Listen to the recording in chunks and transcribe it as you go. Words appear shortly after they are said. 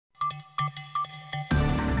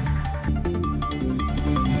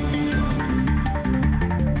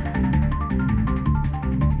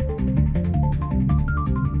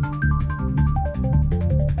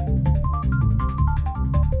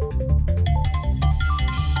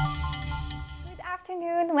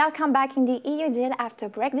welcome back in the EU Deal after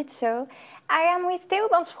Brexit show. I am with Theo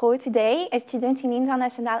Banchereau today, a student in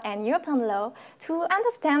international and European law, to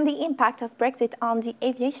understand the impact of Brexit on the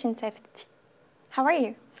aviation safety. How are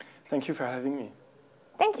you? Thank you for having me.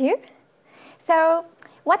 Thank you. So,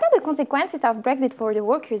 what are the consequences of Brexit for the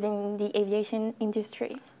workers in the aviation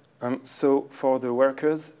industry? So for the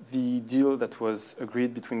workers, the deal that was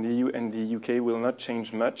agreed between the EU and the UK will not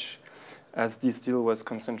change much, as this deal was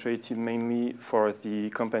concentrated mainly for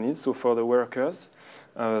the companies. So for the workers,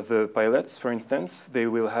 the pilots, for instance, they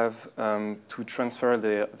will have to transfer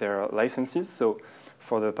their licenses. So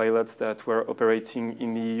for the pilots that were operating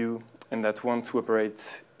in the EU and that want to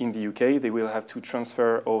operate in the UK, they will have to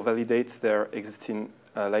transfer or validate their existing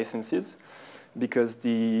licenses, because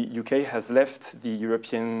the UK has left the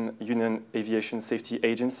European Union Aviation Safety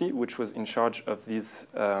Agency, which was in charge of these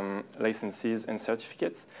licenses and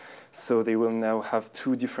certificates. So they will now have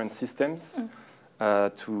two different systems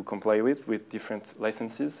to comply with different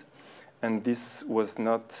licenses. And this was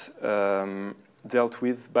not dealt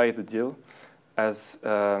with by the deal, as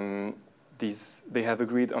they have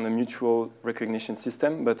agreed on a mutual recognition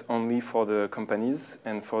system, but only for the companies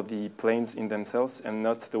and for the planes in themselves and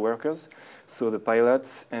not the workers. So the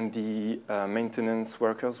pilots and the maintenance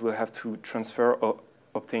workers will have to transfer or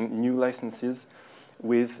obtain new licenses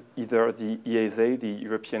with either the EASA, the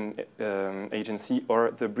European agency, or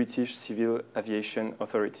the British Civil Aviation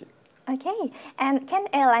Authority. Okay, and can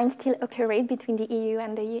airlines still operate between the EU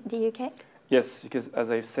and the UK? Yes, because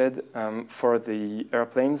as I've said, for the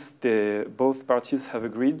airplanes, both parties have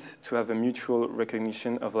agreed to have a mutual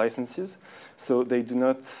recognition of licenses. So they do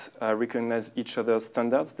not recognize each other's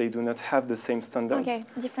standards. They do not have the same standards. Okay,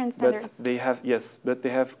 different standards. But they have, yes, but they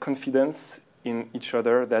have confidence in each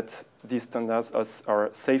other that these standards are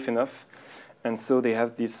safe enough. And so they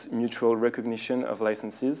have this mutual recognition of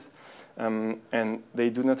licenses. And they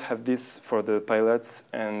do not have this for the pilots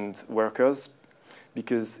and workers,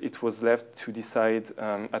 because it was left to decide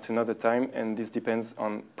at another time, and this depends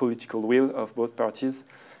on political will of both parties,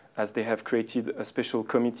 as they have created a special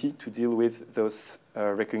committee to deal with those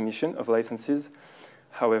recognition of licenses.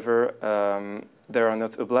 However, they are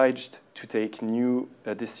not obliged to take new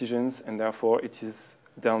decisions, and therefore it is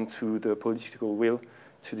down to the political will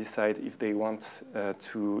to decide if they want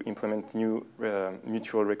to implement new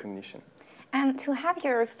mutual recognition. And to have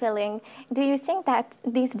your feeling, do you think that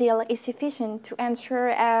this deal is sufficient to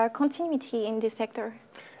ensure continuity in this sector?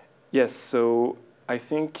 Yes, so I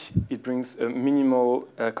think it brings a minimal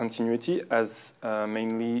continuity, as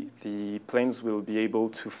mainly the planes will be able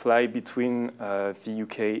to fly between the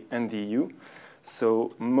UK and the EU.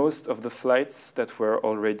 So most of the flights that were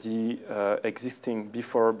already existing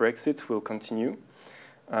before Brexit will continue.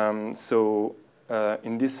 In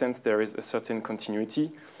this sense, there is a certain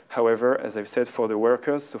continuity. However, as I've said, for the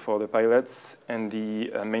workers, so for the pilots and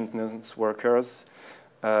the maintenance workers,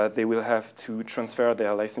 they will have to transfer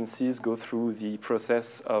their licenses, go through the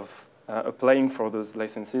process of applying for those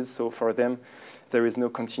licenses. So for them, there is no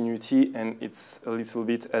continuity, and it's a little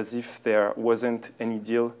bit as if there wasn't any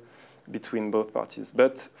deal between both parties.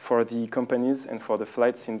 But for the companies and for the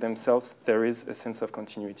flights in themselves, there is a sense of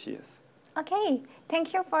continuity, yes. Okay,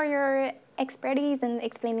 thank you for your expertise and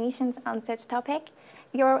explanations on such topic.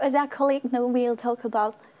 Your other colleague now will talk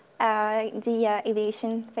about the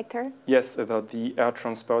aviation sector. Yes, about the air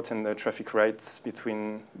transport and the traffic rights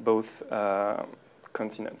between both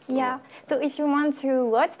continents. Yeah, so if you want to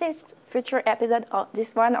watch this future episode, or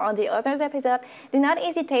this one or the other episode, do not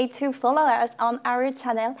hesitate to follow us on our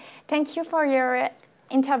channel. Thank you for your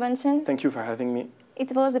intervention. Thank you for having me.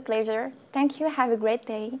 It was a pleasure. Thank you. Have a great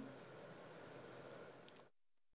day.